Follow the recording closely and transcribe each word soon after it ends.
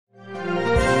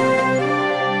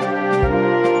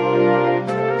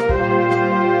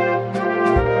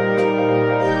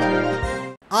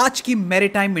की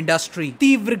maritime industry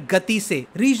तीव्र गति से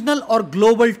रीजनल और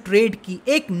ग्लोबल ट्रेड की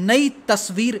एक नई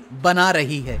तस्वीर बना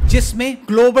रही है, जिसमें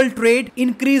global trade,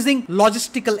 increasing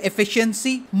logistical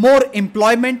efficiency, more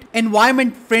employment,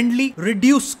 environment friendly,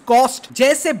 reduce cost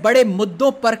जैसे बड़े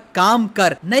मुद्दों पर काम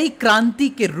कर नई क्रांति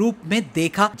के रूप में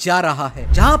देखा जा रहा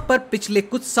है। जहां पर पिछले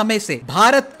कुछ समय से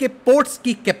भारत के पोर्ट्स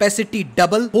की कैपेसिटी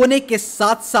डबल होने के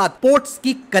साथ साथ पोर्ट्स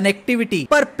की कनेक्टिविटी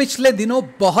पर पिछले दिनों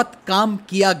बहुत काम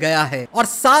किया गया है और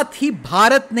साथ ही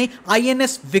भारत ने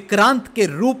आईएनएस विक्रांत के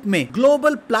रूप में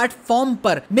ग्लोबल प्लेटफॉर्म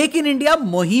पर मेक इन इंडिया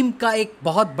मुहिम का एक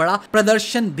बहुत बड़ा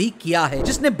प्रदर्शन भी किया है,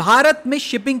 जिसने भारत में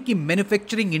शिपिंग की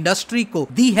मैन्युफैक्चरिंग इंडस्ट्री को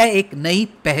दी है एक नई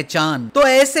पहचान। तो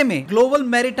ऐसे में ग्लोबल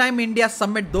मैरीटाइम इंडिया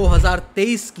समिट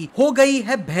 2023 की हो गई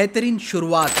है बेहतरीन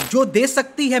शुरुआत, जो दे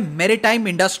सकती है मैरीटाइम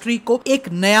इंडस्ट्री को एक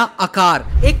नया आकार।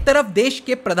 एक तरफ देश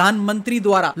के प्रधानमंत्री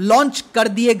द्वारा लॉन्च कर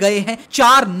दिए गए हैं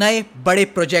 4 नए बड़े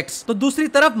प्रोजेक्ट्स, तो दूसरी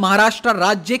तरफ महाराष्ट्र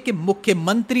राज्य के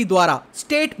मुख्यमंत्री द्वारा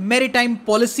स्टेट मैरीटाइम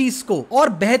पॉलिसीज को और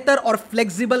बेहतर और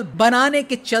फ्लेक्सिबल बनाने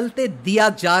के चलते दिया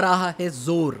जा रहा है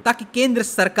जोर, ताकि केंद्र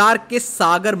सरकार के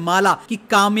सागर माला की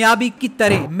कामयाबी की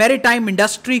तरह मैरीटाइम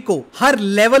इंडस्ट्री को हर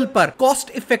लेवल पर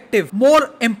cost effective,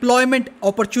 more employment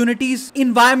opportunities,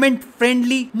 environment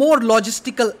friendly, मोर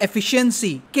लॉजिस्टिकल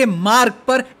एफिशिएंसी के मार्ग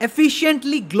पर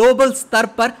एफिशिएंटली ग्लोबल स्तर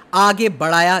पर आगे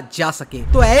बढ़ाया जा सके।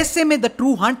 तो ऐसे में द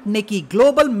ट्रू हंट ने की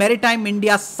ग्लोबल मैरीटाइम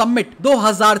इंडिया समिट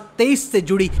 2023 से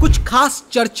जुड़ी कुछ खास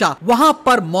चर्चा वहां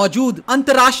पर मौजूद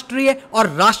अंतरराष्ट्रीय और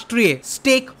राष्ट्रीय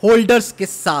स्टेक होल्डर्स के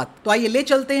साथ। तो आइए ले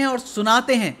चलते हैं और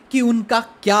सुनाते हैं कि उनका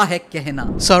क्या है कहना।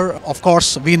 Sir, of course,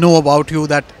 we know about you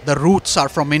that the roots are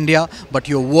from India, but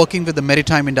you're working with the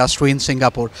maritime industry in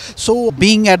Singapore. So,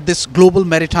 being at this Global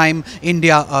Maritime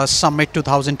India Summit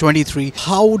 2023,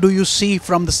 how do you see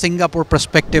from the Singapore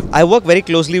perspective? I work very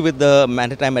closely with the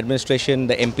Maritime Administration,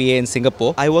 the MPA in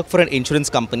Singapore. I work for an insurance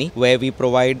company where we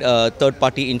provide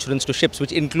third-party insurance to ships,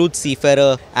 which includes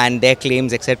seafarer and their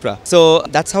claims, etc. So,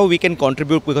 that's how we can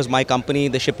contribute, because my company,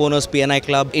 the Shipowners P&I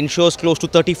Club, insures close to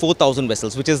 34,000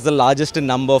 vessels, which is the largest in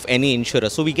number of any insurer.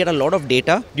 So we get a lot of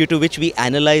data, due to which we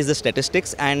analyze the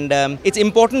statistics, and it's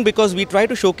important because we try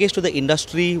to showcase to the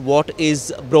industry what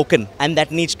is broken and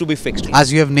that needs to be fixed.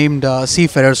 As you have named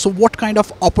seafarers, so what kind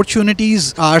of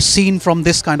opportunities are seen from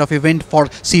this kind of event for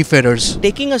seafarers?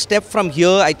 Taking a step from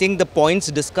here, I think the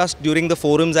points discussed during the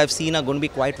forums I've seen are going to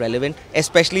be quite relevant,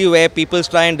 especially where people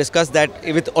try and discuss that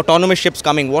with autonomous ships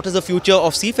coming, what is the future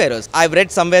of seafarers? I've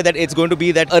read somewhere that it's going to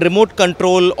be that a remote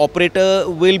control operator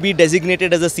will be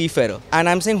designated as a seafarer, and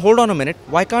I'm saying, hold on a minute,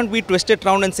 why can't we twist it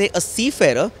around and say a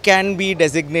seafarer can be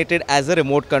designated as a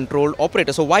remote control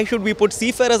operator? So why should we put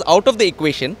seafarers out of the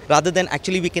equation rather than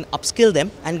actually we can upskill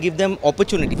them and give them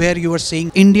opportunity? Where you are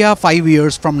seeing India 5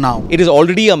 years from now? It is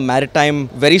already a maritime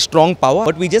very strong power,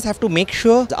 but we just have to make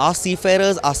sure our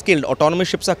seafarers are skilled. Autonomous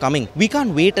ships are coming. We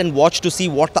can't wait and watch to see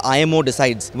what the IMO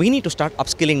decides. We need to start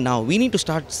upskilling now. We need to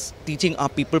start teaching our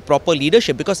people proper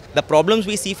leadership, because the problems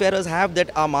we seafarers have that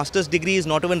our master's degree is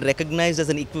not even recognized as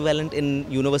an equivalent in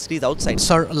universities outside.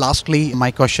 Sir, lastly,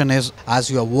 my question is, as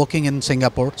you are working in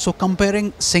Singapore, so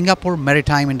comparing Singapore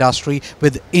maritime industry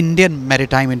with Indian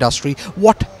maritime industry,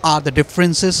 what are the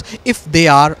differences, if they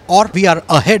are, or we are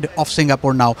ahead of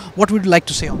Singapore now? What would you like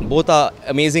to say on it? Both are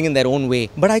amazing in their own way,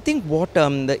 but I think what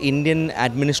the Indian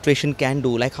administration can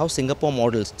do, like how Singapore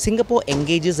models, Singapore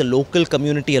engages the local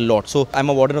community a lot. So I'm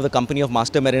a warden of the company of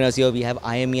Master Mariners here. We have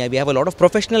IMEI, we have a lot of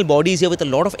professional bodies here with a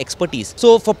lot of expertise.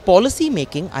 So for policy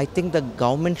making, I think the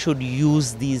government should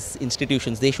use these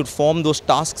institutions. They should form those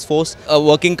task force, a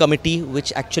working committee,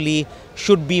 which actually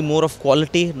should be more of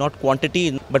quality, not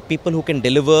quantity, but people who can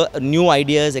deliver new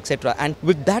ideas, etc. And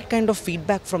with that kind of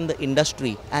feedback from the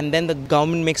industry, and then the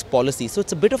government makes policy. So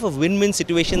it's a bit of a win-win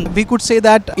situation. We could say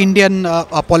that Indian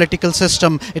political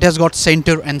system, it has got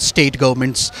center and state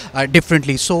governments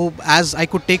differently. So as I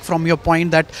could take from your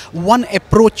point that one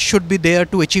approach should be there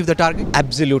to achieve the target?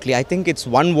 Absolutely. I think it's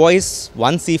one voice,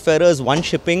 one seafarers, one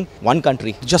shipping, one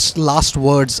country. Just last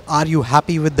words, are you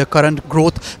happy with the current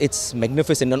growth? It's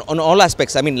magnificent on all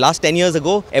aspects. I mean, last 10 years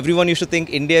ago, everyone used to think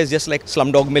India is just like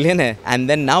Slumdog Millionaire, and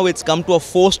then now it's come to a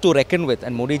force to reckon with,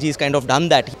 and Modi ji has kind of done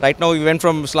that. Right now we went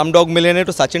from Slumdog Millionaire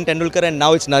to Sachin Tendulkar, and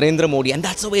now it's Narendra Modi, and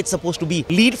that's the way it's supposed to be.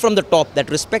 Lead from the top, that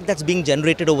respect that's being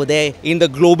generated over there in the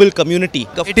global community.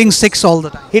 Hitting six all the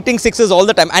time. Hitting sixes all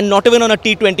the time, and not even on a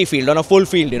T20 field, on a full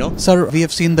field, you know. Sir, we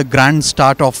have seen the grand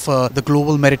start of the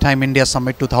Global Maritime India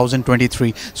Summit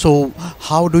 2023. So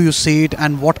how do you see it,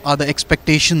 and what are the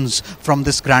expectations from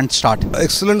this grand start?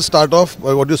 Excellent start off.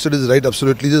 What you said is right,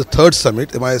 absolutely. This is the third summit,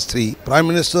 MIS3. Prime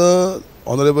Minister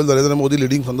Honorable Narendra Modi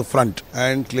leading from the front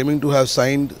and claiming to have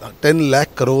signed 10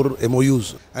 lakh crore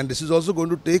MOUs. And this is also going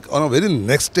to take on a very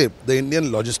next step the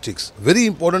Indian logistics. Very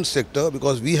important sector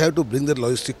because we have to bring the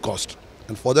logistic cost.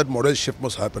 And for that model shift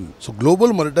must happen. So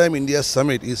Global Maritime India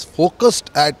Summit is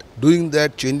focused at doing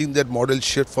that, changing that model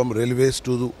shift from railways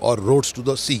to or roads to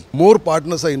the sea. More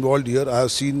partners are involved here. I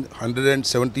have seen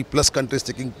 170 plus countries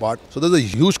taking part. So there's a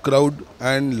huge crowd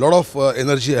and lot of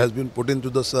energy has been put into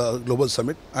this global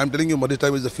summit. I'm telling you,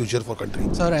 maritime is the future for country.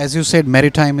 Sir, as you said,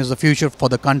 maritime is the future for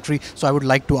the country. So I would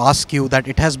like to ask you that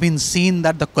it has been seen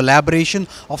that the collaboration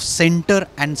of center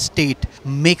and state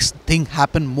makes things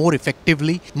happen more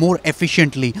effectively, more efficiently.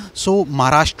 So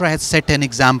Maharashtra has set an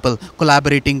example,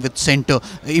 collaborating with center,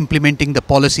 implementing the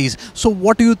policies. So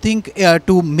what do you think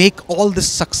to make all this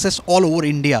success all over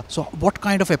India? So what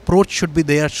kind of approach should be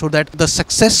there so that the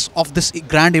success of this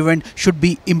grand event should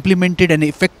be implemented and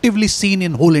effectively seen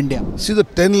in whole India? See, the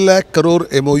 10 lakh crore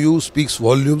MOU speaks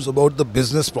volumes about the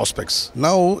business prospects.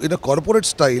 Now, in a corporate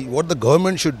style, what the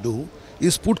government should do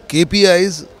is put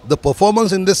KPIs, the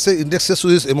performance indexes to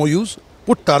these MOUs,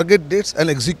 put target dates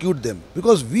and execute them,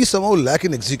 because we somehow lack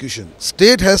in execution.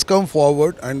 State has come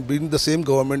forward and being the same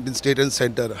government in state and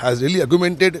center has really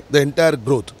augmented the entire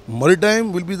growth.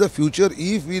 Maritime will be the future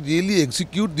if we really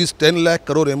execute these 10 lakh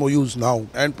crore MOUs now,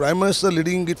 and Prime Minister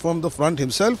leading it from the front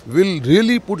himself will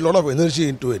really put a lot of energy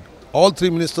into it. All three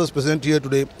ministers present here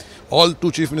today, all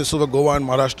two chief ministers of Goa and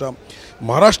Maharashtra.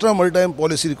 Maharashtra maritime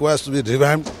policy requires to be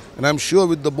revamped, and I'm sure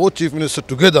with the both chief ministers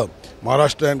together,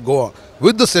 Maharashtra and Goa,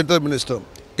 with the central minister,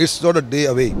 it's not a day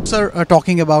away. Sir,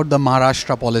 talking about the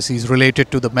Maharashtra policies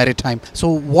related to the maritime, so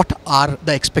what are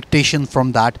the expectations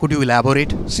from that? Could you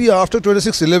elaborate? See, after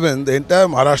 26/11, the entire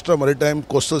Maharashtra maritime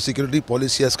coastal security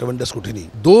policy has come under scrutiny.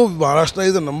 Though Maharashtra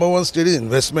is the #1 state in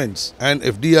investments and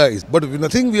FDIs, but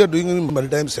nothing we are doing in the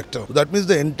maritime sector. So that means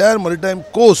the entire maritime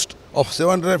coast of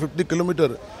 750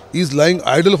 kilometers is lying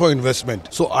idle for investment.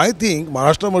 So I think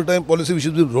Maharashtra maritime policy, which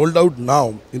has been rolled out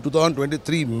now in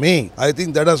 2023 May, I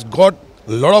think that has got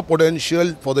a lot of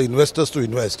potential for the investors to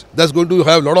invest. That's going to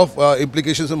have a lot of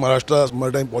implications in Maharashtra's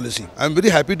maritime policy. I'm very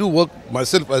happy to work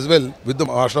myself as well with the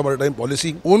Maharashtra maritime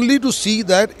policy, only to see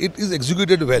that it is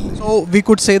executed well. So we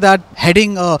could say that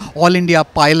heading All India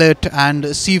Pilot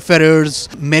and Seafarers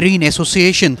Marine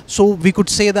Association, so we could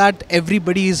say that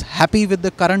everybody is happy with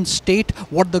the current state,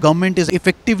 what the government is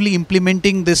effectively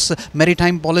implementing this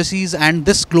maritime policies and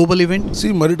this global event.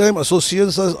 See, maritime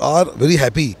associations are very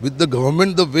happy with the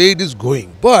government, the way it is going.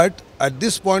 But at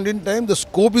this point in time, the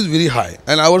scope is very high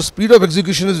and our speed of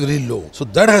execution is very low. So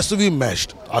that has to be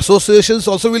matched. Associations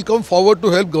also will come forward to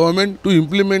help government to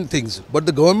implement things. But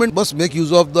the government must make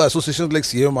use of the associations like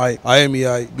CMI,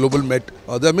 IMEI, Global Met.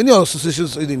 There are many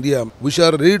associations in India which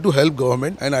are ready to help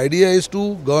government. And idea is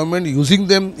to government using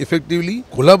them effectively,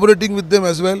 collaborating with them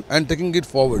as well and taking it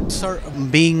forward. Sir,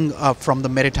 being from the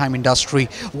maritime industry,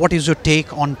 what is your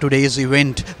take on today's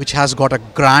event which has got a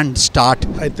grand start?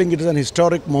 I think it is an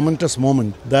historic momentous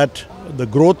moment that the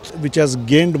growth which has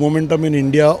gained momentum in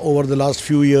India over the last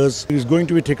few years is going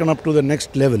to be taken up to the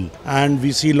next level, and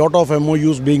we see a lot of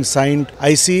MOUs being signed.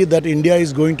 I see that India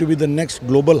is going to be the next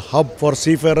global hub for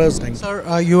seafarers.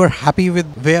 Sir, you are happy with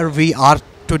where we are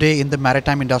today in the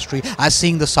maritime industry, as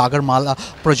seeing the Sagarmala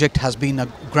project has been a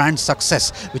grand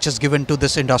success which has given to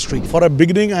this industry? For a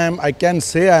beginning, I can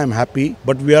say I am happy,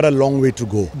 but we are a long way to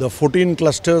go. The 14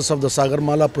 clusters of the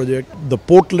Sagarmala project, the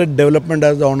port-led development,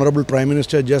 as the Honorable Prime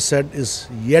Minister just said, is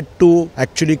yet to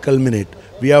actually culminate.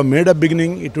 We have made a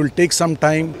beginning. It will take some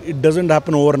time. It doesn't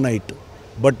happen overnight.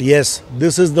 But yes,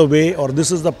 this is the way, or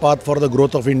this is the path for the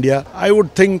growth of India. I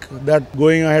would think that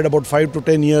going ahead about 5 to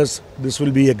 10 years, this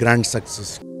will be a grand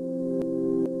success.